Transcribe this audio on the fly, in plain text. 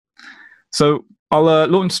So I'll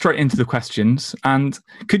launch straight into the questions. And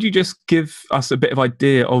could you just give us a bit of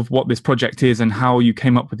idea of what this project is and how you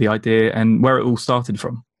came up with the idea and where it all started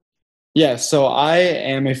from? Yeah, so I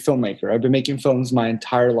am a filmmaker. I've been making films my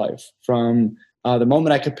entire life. From the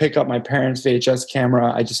moment I could pick up my parents' VHS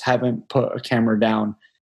camera, I just haven't put a camera down.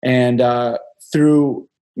 And through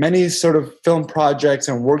many sort of film projects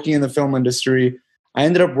and working in the film industry, I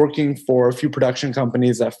ended up working for a few production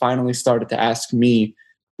companies that finally started to ask me,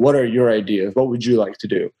 what are your ideas? What would you like to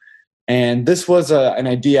do? And this was an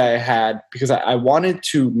idea I had because I wanted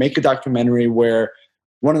to make a documentary where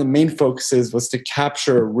one of the main focuses was to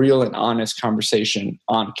capture a real and honest conversation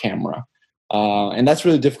on camera. And that's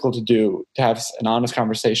really difficult to do, to have an honest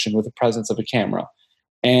conversation with the presence of a camera.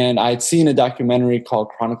 And I'd seen a documentary called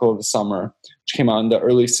Chronicle of the Summer, which came out in the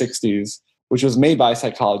early 60s, which was made by a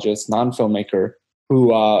psychologist, non-filmmaker,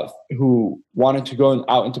 who wanted to go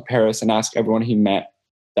out into Paris and ask everyone he met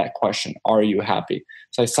that question, are you happy?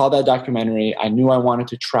 So I saw that documentary. I knew I wanted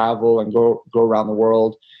to travel and go around the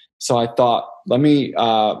world. So I thought, let me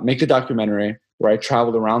make a documentary where I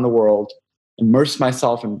traveled around the world, immersed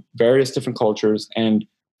myself in various different cultures, and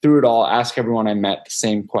through it all, ask everyone I met the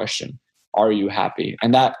same question, are you happy?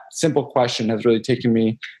 And that simple question has really taken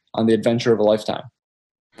me on the adventure of a lifetime.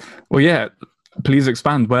 Well, yeah, please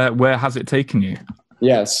expand. Where has it taken you?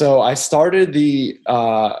 Yeah, so I started the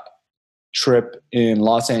trip in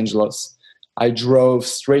Los Angeles. I drove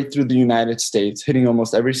straight through the United States, hitting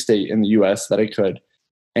almost every state in the US that I could.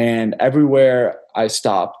 And everywhere I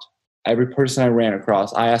stopped, every person I ran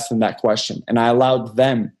across, I asked them that question, and I allowed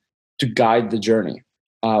them to guide the journey.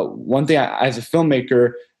 One thing, as a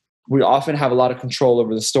filmmaker, we often have a lot of control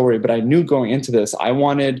over the story, but I knew going into this, I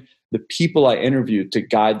wanted the people I interviewed to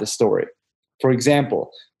guide the story. For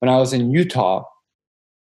example, when I was in Utah,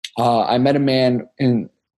 I met a man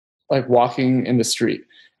walking in the street,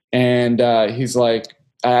 and he's like,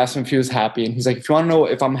 I asked him if he was happy, and he's like, if you want to know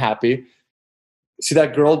if I'm happy, see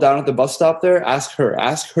that girl down at the bus stop there? Ask her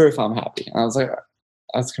if I'm happy. And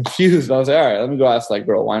I was confused. I was like, all right, let me go ask that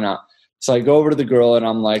girl. Why not? So I go over to the girl and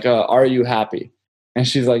I'm like, are you happy? And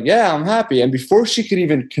she's like, yeah, I'm happy. And before she could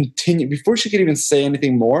even say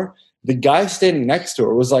anything more, the guy standing next to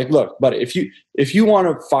her was like, look, but if you want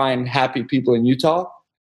to find happy people in Utah,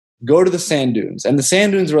 go to the sand dunes. And the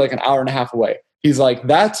sand dunes were like an hour and a half away. He's like,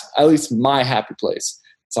 that's at least my happy place.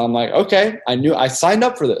 So I'm like, okay, I signed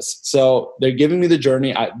up for this. So they're giving me the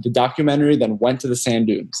journey. The documentary then went to the sand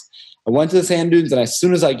dunes. I went to the sand dunes, and as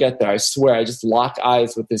soon as I get there, I swear I just lock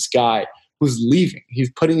eyes with this guy who's leaving. He's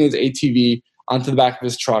putting his ATV onto the back of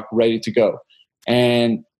his truck, ready to go.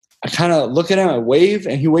 And I kind of look at him, I wave,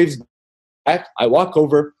 and he waves back. I walk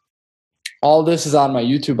over. All this is on my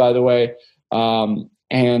YouTube, by the way.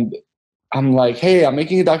 And I'm like, hey, I'm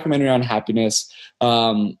making a documentary on happiness.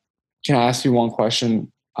 Can I ask you one question?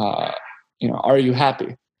 Are you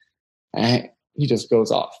happy? And he just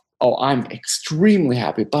goes off. Oh, I'm extremely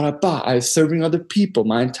happy. I was serving other people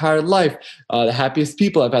my entire life. The happiest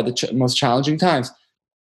people. I've had the most challenging times.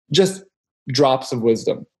 Just drops of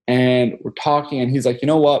wisdom. And we're talking, and he's like, you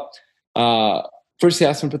know what? First, he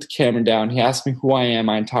asked me to put the camera down. He asked me who I am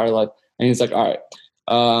my entire life. And he's like, all right,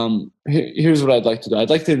 here's what I'd like to do. I'd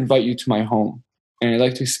like to invite you to my home, and I'd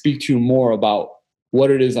like to speak to you more about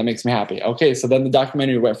what it is that makes me happy. Okay, so then the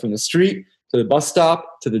documentary went from the street to the bus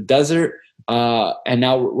stop to the desert, and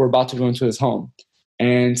now we're about to go into his home.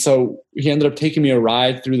 And so he ended up taking me a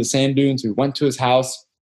ride through the sand dunes. We went to his house,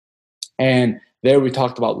 and there we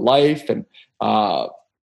talked about life and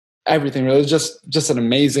everything. It was just an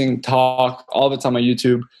amazing talk. All of it's on my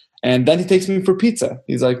YouTube. And then he takes me for pizza.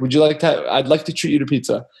 He's like, would you like to? I'd like to treat you to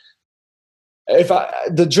pizza.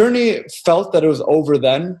 The journey felt that it was over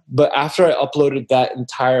then, but after I uploaded that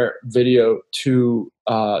entire video to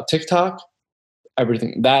TikTok,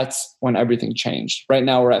 that's when everything changed. Right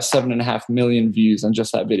now we're at 7.5 million views on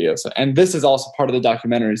just that video. So, and this is also part of the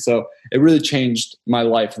documentary. So it really changed my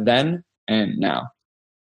life then and now.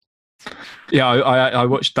 Yeah, I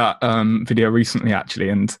watched that video recently, actually,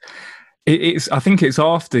 and I think it's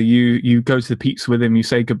after you go to the pizza with him, you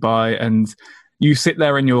say goodbye, and you sit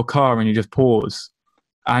there in your car and you just pause,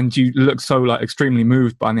 and you look so extremely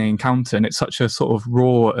moved by the encounter, and it's such a sort of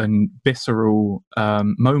raw and visceral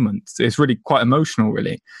moment. It's really quite emotional,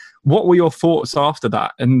 really. What were your thoughts after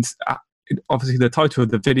that? And obviously, the title of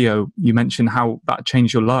the video, you mentioned how that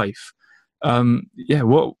changed your life.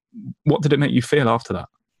 What did it make you feel after that?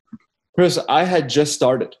 Chris, I had just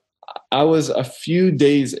started. I was a few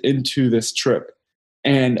days into this trip,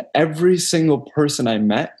 and every single person I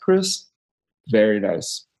met, Chris, very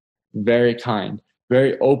nice, very kind,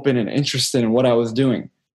 very open and interested in what I was doing.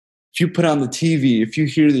 if you put on the TV, if you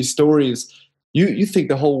hear these stories, you think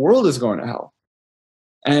the whole world is going to hell.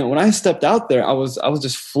 And when I stepped out there, I was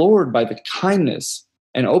just floored by the kindness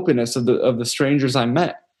and openness of the strangers I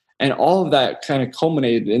met. And all of that kind of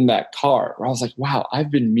culminated in that car where I was like, wow,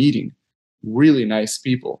 I've been meeting really nice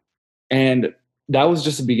people. And that was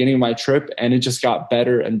just the beginning of my trip, and it just got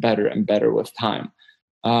better and better and better with time.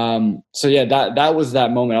 So yeah, that was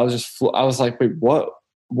that moment. I was like, wait,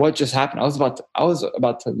 what just happened? I was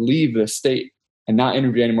about to leave the state and not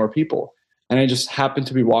interview any more people. And I just happened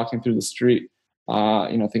to be walking through the street,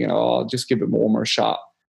 thinking, oh, I'll just give it one more shot.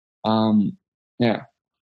 Yeah.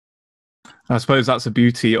 I suppose that's the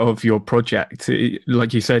beauty of your project.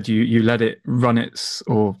 Like you said, you let it run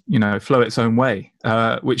flow its own way,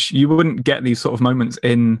 which you wouldn't get these sort of moments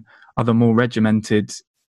in other more regimented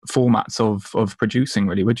formats of producing,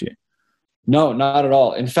 really, would you? No, not at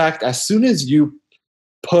all. In fact, as soon as you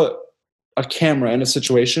put a camera in a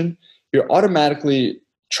situation, you're automatically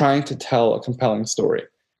trying to tell a compelling story.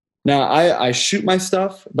 Now, I shoot my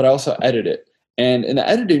stuff, but I also edit it. And in the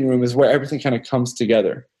editing room is where everything kind of comes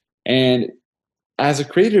together. And as a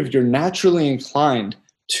creative, you're naturally inclined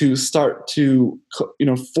to start to,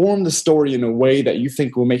 form the story in a way that you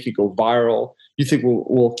think will make it go viral. You think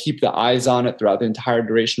will keep the eyes on it throughout the entire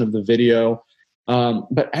duration of the video.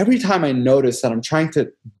 But every time I notice that I'm trying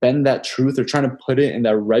to bend that truth or trying to put it in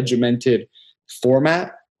that regimented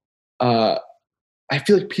format, I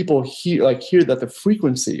feel like people hear that the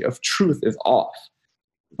frequency of truth is off.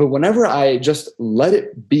 But whenever I just let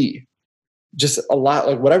it be, just allow,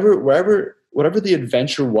 like whatever the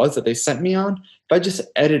adventure was that they sent me on, if I just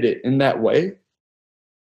edit it in that way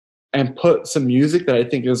and put some music that I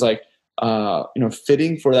think is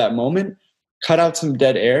fitting for that moment, cut out some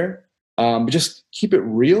dead air, but just keep it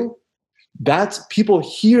real. That's, people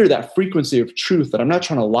hear that frequency of truth, that I'm not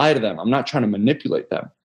trying to lie to them. I'm not trying to manipulate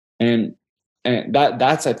them. And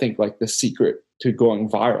that's, I think, like the secret to going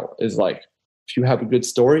viral is like, if you have a good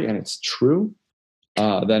story and it's true,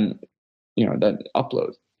 then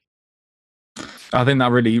upload. I think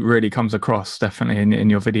that really, really comes across definitely in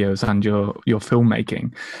your videos and your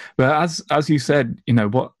filmmaking. But as you said,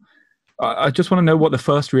 I just want to know what the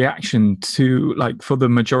first reaction to, like, for the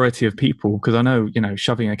majority of people, because I know,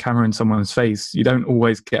 shoving a camera in someone's face, you don't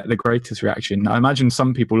always get the greatest reaction. I imagine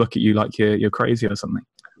some people look at you like you're crazy or something.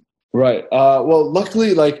 Right. Well,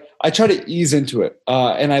 luckily, like, I try to ease into it.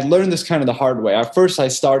 And I learned this kind of the hard way. At first I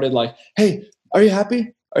started like, hey, are you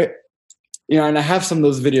happy? And I have some of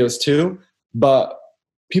those videos too, but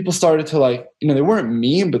people started to they weren't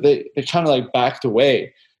mean, but they kind of backed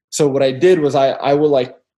away. So what I did was I will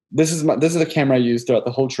this is the camera I used throughout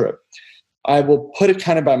the whole trip. I will put it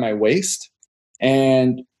kind of by my waist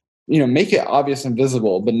and, make it obvious and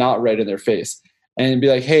visible, but not right in their face. And be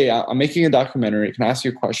like, hey, I'm making a documentary. Can I ask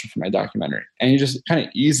you a question for my documentary? And you just kind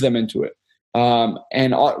of ease them into it.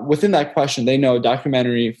 And within that question, they know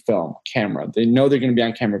documentary, film, camera. They know they're going to be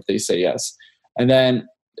on camera if they say yes. And then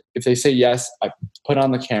if they say yes, I put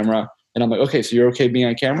on the camera and I'm like, okay, so you're okay being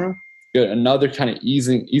on camera? Good. Another kind of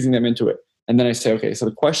easing them into it. And then I say, okay, so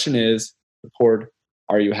the question is, record,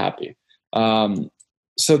 are you happy?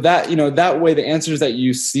 So that, that way the answers that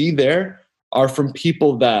you see there are from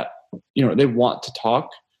people that, they want to talk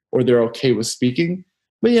or they're okay with speaking.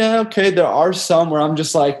 But yeah, okay, there are some where I'm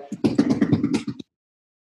just like,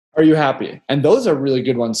 are you happy? And those are really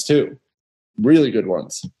good ones too. Really good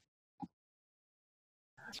ones.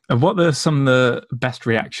 And what are some of the best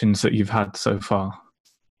reactions that you've had so far?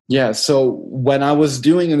 Yeah, so when I was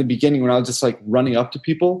doing in the beginning, when I was just running up to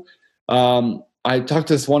people, I talked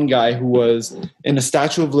to this one guy who was in a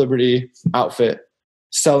Statue of Liberty outfit,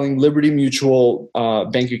 selling Liberty Mutual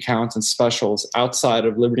bank accounts and specials outside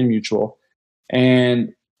of Liberty Mutual.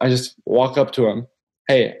 And I just walk up to him.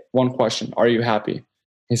 Hey, one question. Are you happy?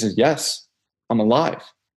 He says, yes, I'm alive.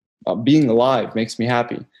 Being alive makes me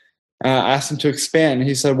happy. I asked him to expand. And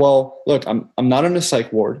he said, well, look, I'm not in a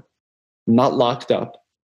psych ward. I'm not locked up.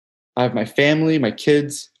 I have my family, my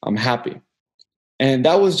kids. I'm happy. And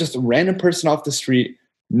that was just a random person off the street.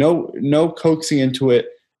 No coaxing into it.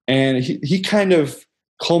 And he kind of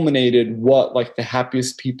culminated what the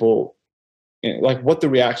happiest people, what the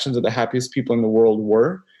reactions of the happiest people in the world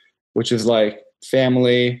were, which is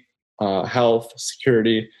family, health,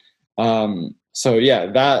 security. So yeah,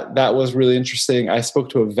 that was really interesting. I spoke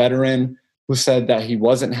to a veteran who said that he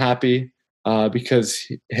wasn't happy because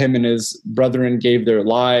him and his brethren gave their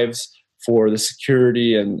lives for the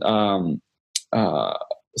security and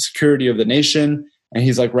security of the nation. And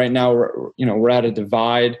he's like, right now we're at a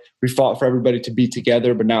divide. We fought for everybody to be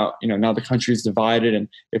together, but now the country is divided. And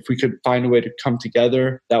if we could find a way to come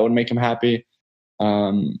together, that would make him happy.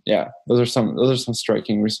 Yeah, those are some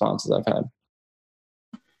striking responses I've had.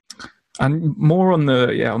 And more on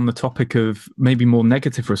the topic of maybe more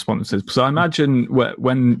negative responses, because I imagine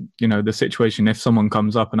when the situation, if someone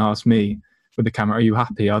comes up and asks me with the camera, "Are you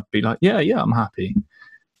happy?" I'd be like, "Yeah, I'm happy."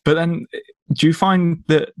 But then, do you find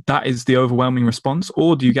that is the overwhelming response,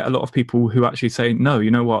 or do you get a lot of people who actually say, "No,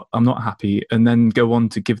 you know what, I'm not happy," and then go on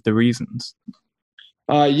to give the reasons?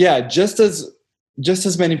 Yeah, just as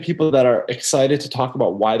many people that are excited to talk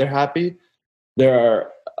about why they're happy, there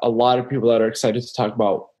are a lot of people that are excited to talk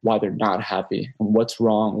about why they're not happy and what's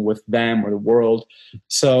wrong with them or the world.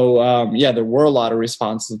 So yeah, there were a lot of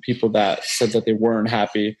responses of people that said that they weren't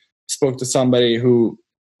happy. Spoke to somebody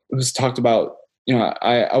who's talked about,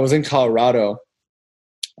 I was in Colorado,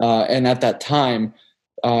 and at that time,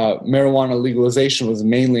 marijuana legalization was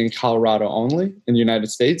mainly in Colorado only in the United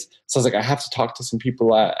States. So I was like, I have to talk to some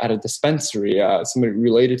people at a dispensary, somebody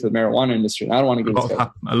related to the marijuana industry. And I don't want to give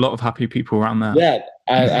a lot of happy people around there. Yeah,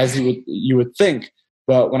 as you would think.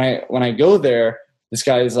 But when I go there, this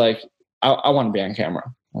guy is like, I want to be on camera.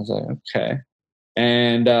 I was like, okay.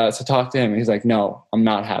 And so talk to him. And he's like, no, I'm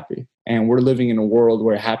not happy. And we're living in a world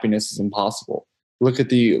where happiness is impossible. Look at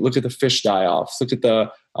the fish die-offs. Look at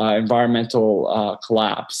the environmental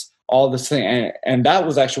collapse. All this thing, and that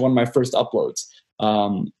was actually one of my first uploads.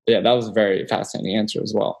 Yeah, that was a very fascinating answer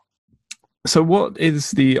as well. So, what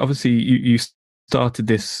is obviously you started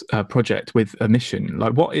this project with a mission?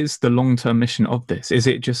 Like, what is the long-term mission of this? Is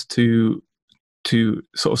it just to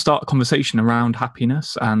sort of start a conversation around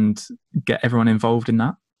happiness and get everyone involved in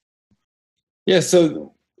that? Yeah.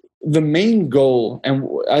 So the main goal, and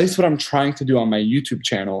at least what I'm trying to do on my YouTube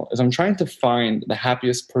channel, is I'm trying to find the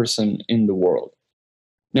happiest person in the world.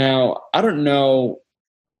 Now, I don't know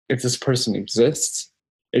if this person exists.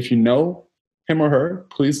 If you know him or her,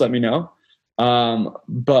 please let me know.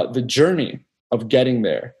 But the journey of getting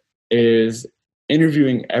there is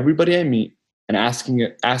interviewing everybody I meet and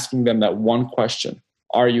asking them that one question: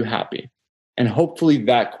 are you happy? And hopefully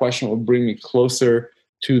that question will bring me closer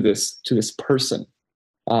to this person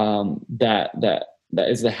that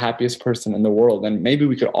is the happiest person in the world. And maybe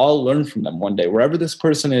we could all learn from them one day. Wherever this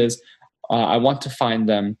person is, I want to find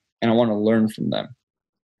them and I want to learn from them.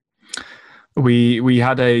 We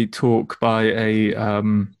had a talk by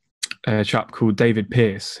a chap called David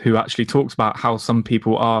Pearce, who actually talks about how some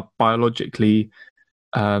people are biologically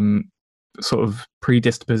sort of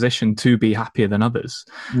predisposition to be happier than others.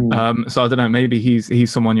 So I don't know, maybe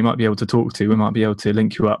he's someone you might be able to talk to. We might be able to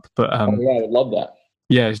link you up. But yeah, I would love that.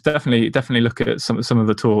 Yeah, definitely look at some of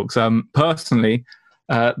the talks. Personally,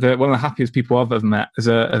 one of the happiest people I've ever met is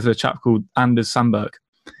a chap called Anders Sandberg,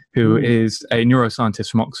 who is a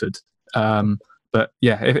neuroscientist from Oxford. But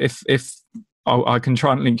yeah, if I can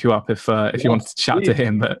try and link you up if you want to chat to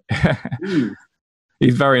him. But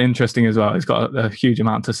he's very interesting as well. He's got a huge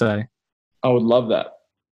amount to say. I would love that.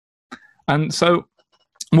 And so,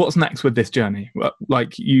 what's next with this journey?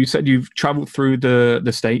 Like you said, you've traveled through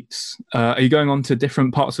the States. Are you going on to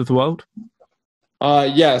different parts of the world?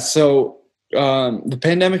 Yeah. So the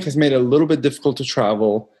pandemic has made it a little bit difficult to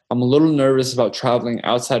travel. I'm a little nervous about traveling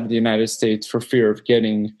outside of the United States for fear of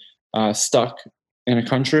getting stuck in a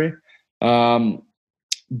country.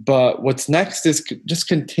 But what's next is just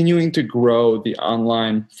continuing to grow the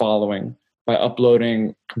online following by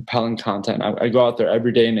uploading compelling content. I go out there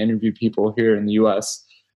every day and interview people here in the US.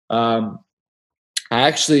 I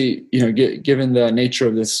actually, given the nature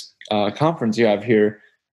of this conference you have here,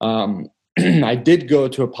 I did go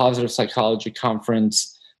to a positive psychology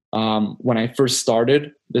conference when I first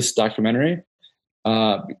started this documentary,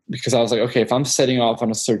 because I was like, okay, if I'm setting off on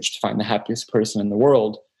a search to find the happiest person in the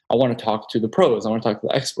world, I want to talk to the pros. I want to talk to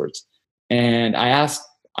the experts. And I asked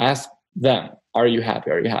them, are you happy?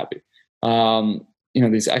 Are you happy?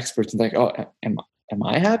 These experts are like, oh, am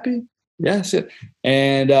I happy? Yes.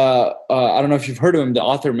 And I don't know if you've heard of him, the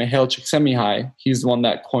author Mihaly Csikszentmihalyi. He's the one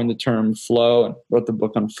that coined the term flow and wrote the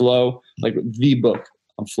book on flow, like the book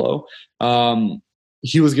on flow.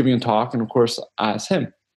 He was giving a talk, and of course, I asked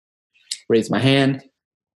him, raised my hand,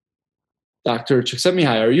 Dr.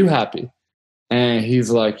 Csikszentmihalyi, are you happy? And he's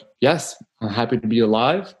like, yes, I'm happy to be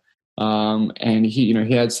alive. And he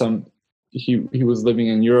had he was living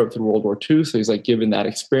in Europe through World War II. So he's like, given that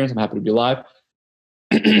experience, I'm happy to be alive.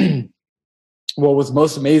 What was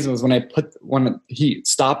most amazing was when he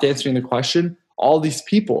stopped answering the question, all these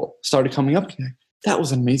people started coming up to me. That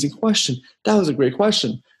was an amazing question. That was a great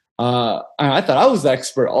question. And I thought I was the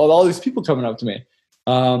expert. All these people coming up to me.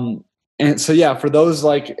 And so, yeah, for those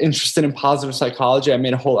like interested in positive psychology, I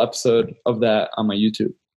made a whole episode of that on my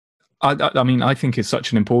YouTube. I mean, I think it's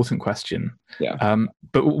such an important question. Yeah.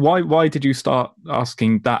 But why did you start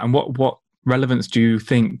asking that, and what relevance do you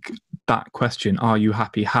think that question, "Are you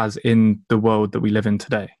happy?" has in the world that we live in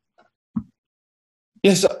today?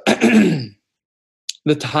 Yes.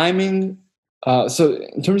 The timing. So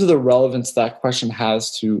in terms of the relevance that question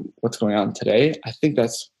has to what's going on today, I think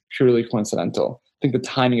that's purely coincidental. I think the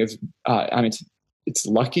timing is. I mean, it's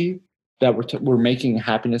lucky that we're making a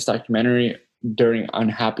happiness documentary during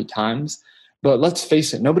unhappy times. But let's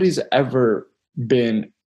face it, nobody's ever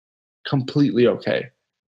been completely okay.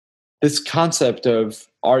 This concept of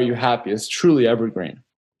 "Are you happy?" is truly evergreen.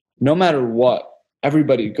 No matter what,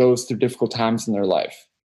 everybody goes through difficult times in their life.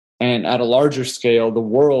 And at a larger scale, the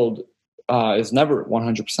world is never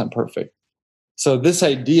 100% perfect. So this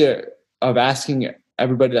idea of asking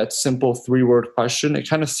everybody that simple 3-word question, it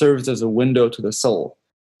kind of serves as a window to the soul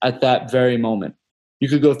at that very moment. You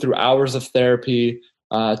could go through hours of therapy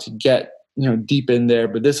to get deep in there,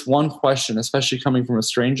 but this one question, especially coming from a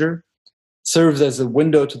stranger, serves as a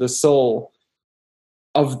window to the soul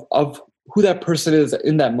of who that person is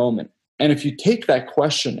in that moment. And if you take that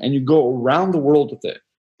question and you go around the world with it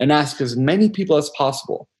and ask as many people as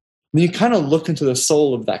possible, then you kind of look into the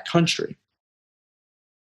soul of that country.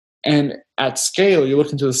 And at scale, you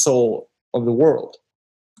look into the soul of the world.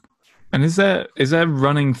 And is there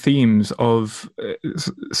running themes of,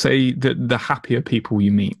 say, the happier people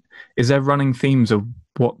you meet? Is there running themes of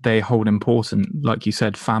what they hold important? Like you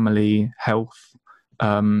said, family, health,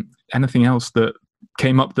 anything else that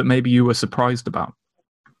came up that maybe you were surprised about?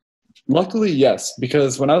 Luckily, yes,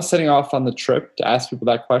 because when I was setting off on the trip to ask people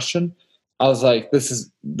that question, I was like, this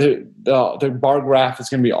is the bar graph is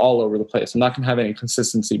going to be all over the place. I'm not going to have any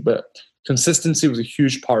consistency, but consistency was a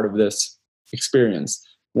huge part of this experience.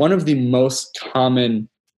 One of the most common,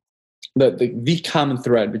 the common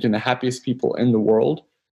thread between the happiest people in the world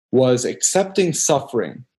was accepting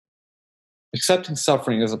suffering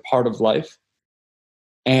as a part of life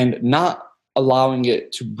and not allowing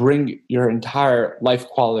it to bring your entire life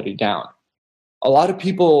quality down. A lot of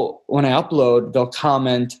people, when I upload, they'll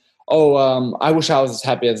comment, "Oh, I wish I was as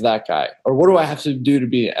happy as that guy," or "What do I have to do to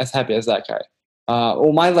be as happy as that guy?"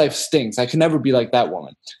 "Oh, my life stinks. I can never be like that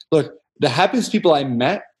woman." Look, the happiest people I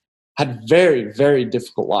met had very, very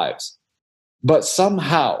difficult lives. But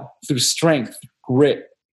somehow, through strength, grit,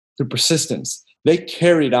 through persistence, they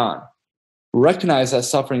carried on, recognized that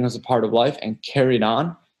suffering was a part of life, and carried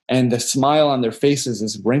on. And the smile on their faces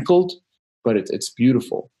is wrinkled, but it's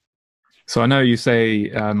beautiful. So I know you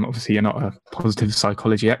say, obviously, you're not a positive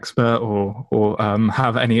psychology expert or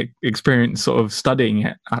have any experience sort of studying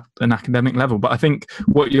it at an academic level, but I think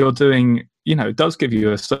what you're doing, does give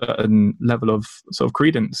you a certain level of sort of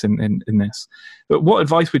credence in this. But what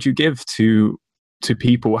advice would you give to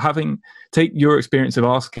people, take your experience of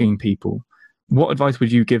asking people, what advice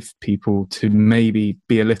would you give people to maybe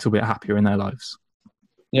be a little bit happier in their lives?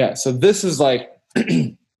 Yeah, so this is like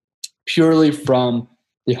purely from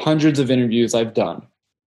the hundreds of interviews I've done.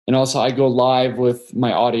 And also I go live with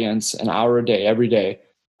my audience an hour a day, every day.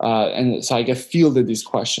 And so I get fielded these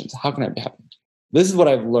questions. How can I be happy? This is what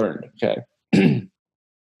I've learned, okay?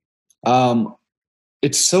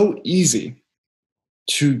 It's so easy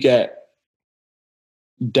to get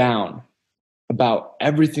down about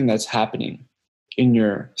everything that's happening in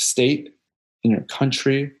your state, in your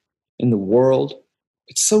country, in the world.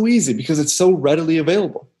 It's so easy because it's so readily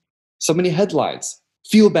available. So many headlines.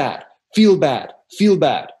 Feel bad, feel bad, feel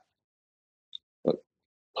bad. But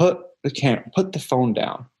put the phone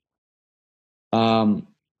down.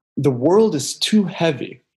 The world is too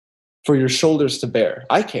heavy for your shoulders to bear.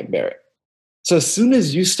 I can't bear it. So as soon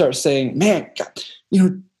as you start saying, "Man,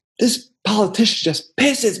 God, this politician just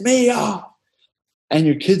pisses me off," and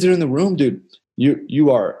your kids are in the room, dude, you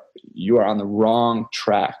are on the wrong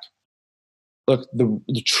track. Look, the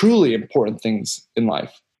truly important things in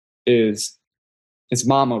life is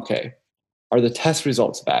mom okay? Are the test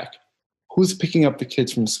results back? Who's picking up the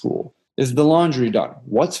kids from school? Is the laundry done?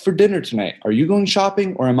 What's for dinner tonight? Are you going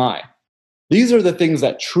shopping or am I? These are the things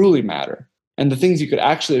that truly matter and the things you could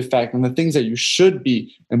actually affect and the things that you should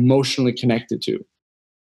be emotionally connected to.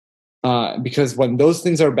 Because when those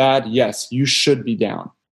things are bad, yes, you should be down.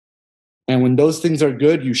 And when those things are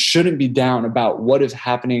good, you shouldn't be down about what is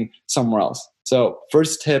happening somewhere else. So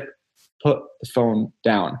first tip, put the phone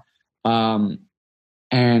down.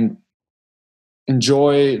 And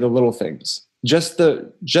enjoy the little things. Just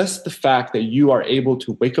the fact that you are able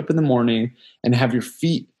to wake up in the morning and have your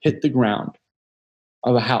feet hit the ground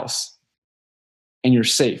of a house and you're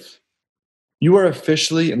safe. You are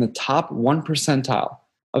officially in the top 1%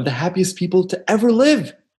 of the happiest people to ever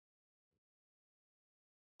live.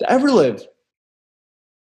 to ever live.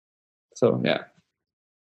 So yeah.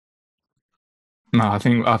 No, I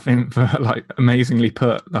think like amazingly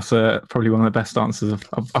put. That's probably one of the best answers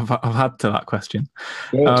I've had to that question.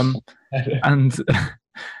 And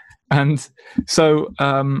and so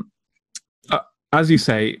as you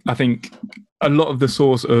say, I think a lot of the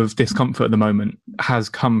source of discomfort at the moment has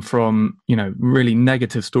come from, really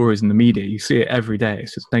negative stories in the media. You see it every day.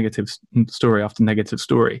 It's just negative story after negative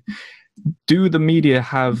story. Do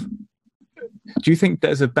you think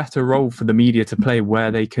there's a better role for the media to play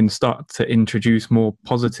where they can start to introduce more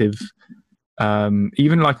positive,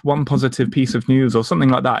 even like one positive piece of news or something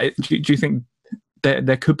like that? Do you think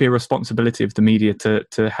there could be a responsibility of the media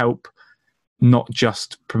to help not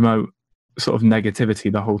just promote sort of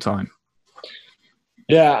negativity the whole time?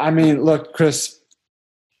 Yeah, I mean, look, Chris,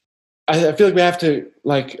 I feel like we have to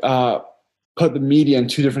put the media in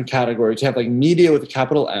two different categories. You have like media with a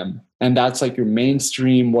capital M, and that's like your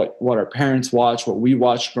mainstream, what our parents watch, what we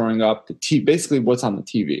watched growing up, basically what's on the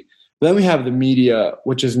TV. But then we have the media,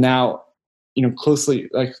 which is now, closely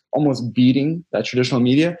like almost beating that traditional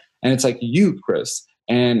media, and it's like you, Chris,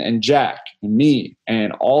 and Jack and me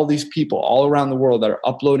and all these people all around the world that are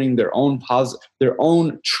uploading their own their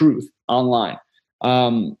own truth online.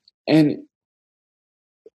 And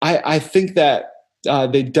I think that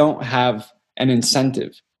they don't have an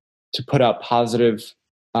incentive to put out positive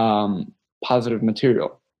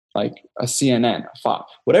material, like a CNN, a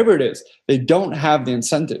Fox, whatever it is. They don't have the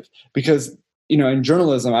incentive because, in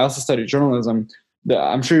journalism, I also studied journalism.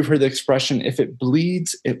 I'm sure you've heard the expression, if it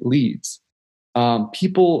bleeds, it leads.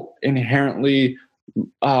 People inherently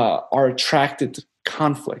are attracted to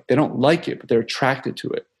conflict. They don't like it, but they're attracted to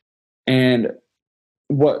it. And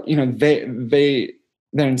what they're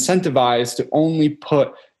incentivized to only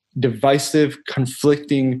put divisive,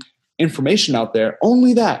 conflicting information out there,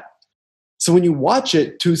 only that. So when you watch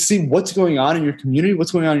it to see what's going on in your community,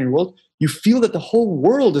 what's going on in your world, you feel that the whole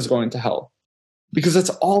world is going to hell because that's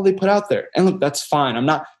all they put out there. And look, that's fine.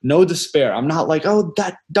 No despair. I'm not like, oh,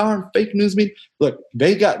 that darn fake news media. Look,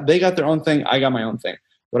 they got their own thing. I got my own thing.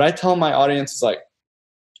 What I tell my audience is like,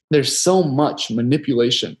 there's so much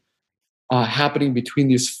manipulation happening between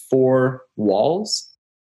these four walls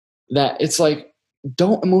that it's like,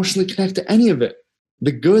 don't emotionally connect to any of it.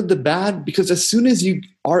 The good, the bad, because as soon as you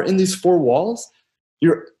are in these four walls,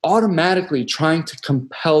 you're automatically trying to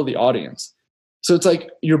compel the audience. So it's like,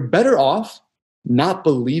 you're better off not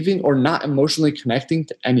believing or not emotionally connecting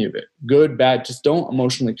to any of it. Good, bad, just don't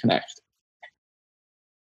emotionally connect.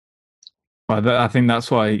 Well, I think that's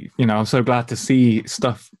why, I'm so glad to see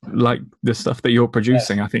stuff like the stuff that you're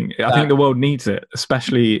producing. Yes, I think the world needs it,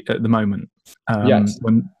 especially at the moment,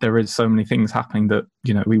 when there is so many things happening that,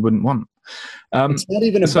 we wouldn't want. It's not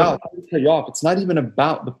even about, to cut you off, it's not even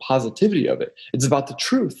about the positivity of it. It's about the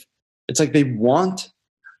truth. It's like they want,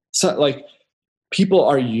 people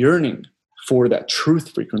are yearning for that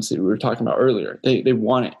truth frequency we were talking about earlier. They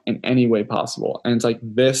want it in any way possible. And it's like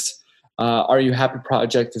this, Are You Happy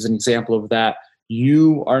project is an example of that.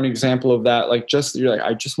 You are an example of that. You're like,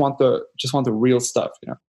 I just want the real stuff.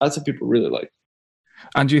 That's what people really like.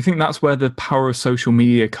 And do you think that's where the power of social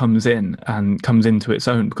media comes in and comes into its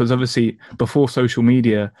own? Because obviously before social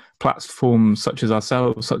media, platforms such as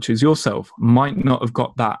ourselves, such as yourself, might not have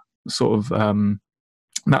got that sort of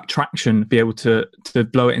that traction, be able to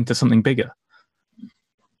blow it into something bigger.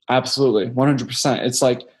 Absolutely. 100%. It's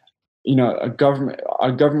like, our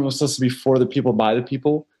government was supposed to be for the people, by the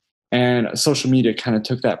people. And social media kind of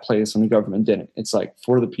took that place when the government didn't. It's like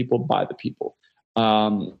for the people, by the people.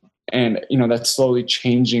 And that's slowly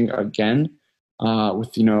changing again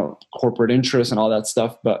with, corporate interests and all that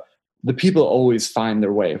stuff. But the people always find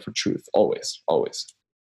their way for truth. Always, always.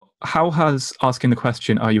 How has asking the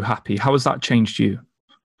question, are you happy? How has that changed you?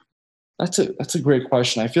 That's a great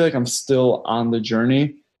question. I feel like I'm still on the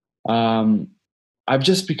journey. I've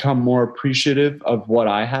just become more appreciative of what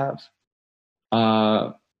I have.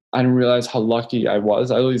 I didn't realize how lucky I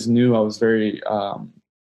was. I always knew I was very, I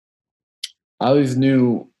always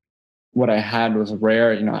knew what I had was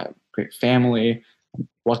rare. I have a great family.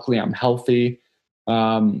 Luckily, I'm healthy.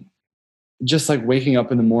 Just like waking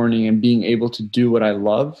up in the morning and being able to do what I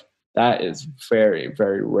love, that is very,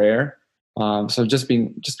 very rare. So just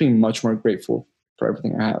being much more grateful for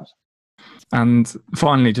everything I have. And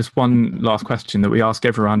finally, just one last question that we ask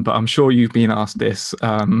everyone, but I'm sure you've been asked this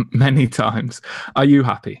many times. Are you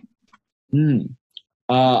happy?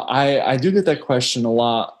 I do get that question a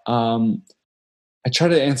lot. I try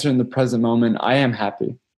to answer in the present moment. I am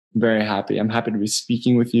happy, very happy. I'm happy to be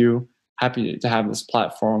speaking with you, happy to have this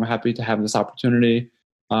platform, happy to have this opportunity,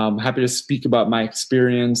 happy to speak about my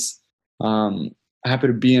experience. happy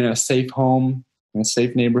to be in a safe home, in a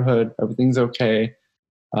safe neighborhood. Everything's okay.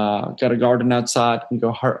 Got a garden outside. Can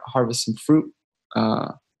go harvest some fruit.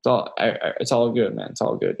 It's all good, man. It's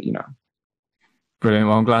all good, you know. Brilliant.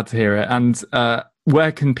 Well, I'm glad to hear it. And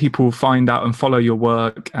where can people find out and follow your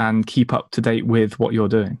work and keep up to date with what you're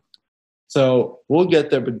doing? So we'll get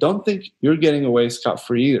there, but don't think you're getting away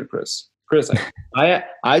scot-free either, Chris. Chris,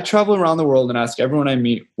 I travel around the world and ask everyone I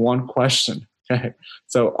meet one question. Okay.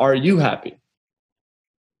 So are you happy?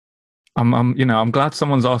 I'm glad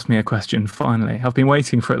someone's asked me a question finally. I've been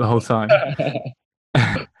waiting for it the whole time.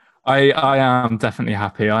 I am definitely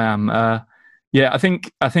happy. I am. I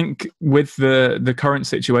think with the current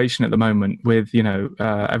situation at the moment, with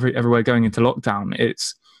everywhere going into lockdown,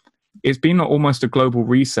 it's been almost a global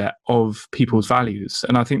reset of people's values,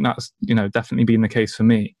 and I think that's definitely been the case for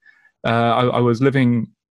me. I was living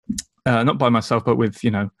not by myself, but with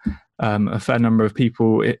a fair number of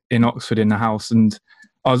people in Oxford in the house, and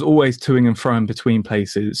I was always toing and froing between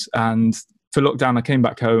places. And for lockdown, I came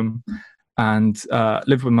back home and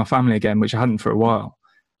lived with my family again, which I hadn't for a while.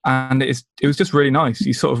 And it was just really nice.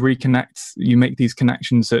 You sort of reconnect. You make these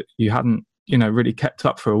connections that you hadn't really kept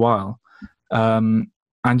up for a while. And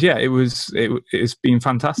yeah, it's been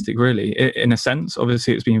fantastic, really. In a sense,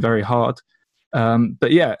 obviously, it's been very hard.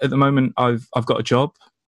 But yeah, at the moment, I've got a job.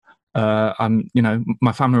 My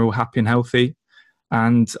family are all happy and healthy,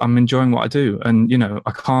 and I'm enjoying what I do. And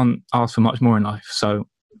I can't ask for much more in life. So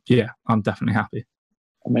yeah, I'm definitely happy.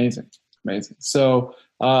 Amazing. So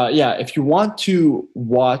if you want to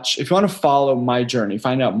follow my journey,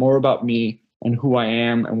 find out more about me and who I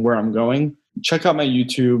am and where I'm going, check out my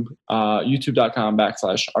YouTube,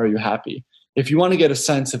 youtube.com/areyouhappy. If you want to get a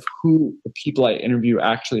sense of who the people I interview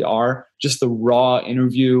actually are, just the raw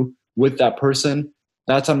interview with that person,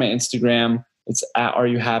 that's on my Instagram. It's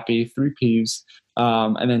 @areyouhappy, 3 P's.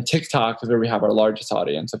 And then TikTok is where we have our largest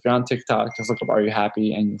audience. If you're on TikTok, just look up Are You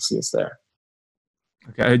Happy and you'll see us there.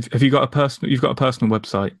 Okay. Have you've got a personal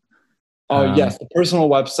website? Oh, yes. The personal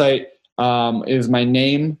website is my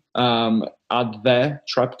name,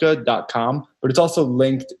 advetrepka.com, but it's also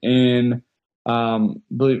linked in,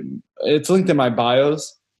 it's linked in my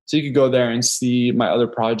bios. So you could go there and see my other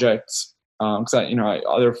projects,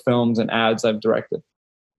 other films and ads I've directed.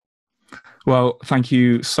 Well, thank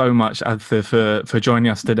you so much, Adve, for joining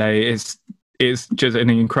us today. It's just an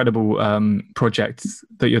incredible project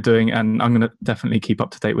that you're doing, and I'm going to definitely keep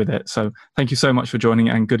up to date with it. So thank you so much for joining,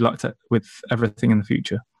 and good luck with everything in the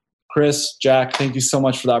future. Chris, Jack, thank you so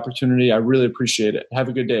much for the opportunity. I really appreciate it. Have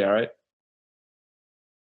a good day, all right?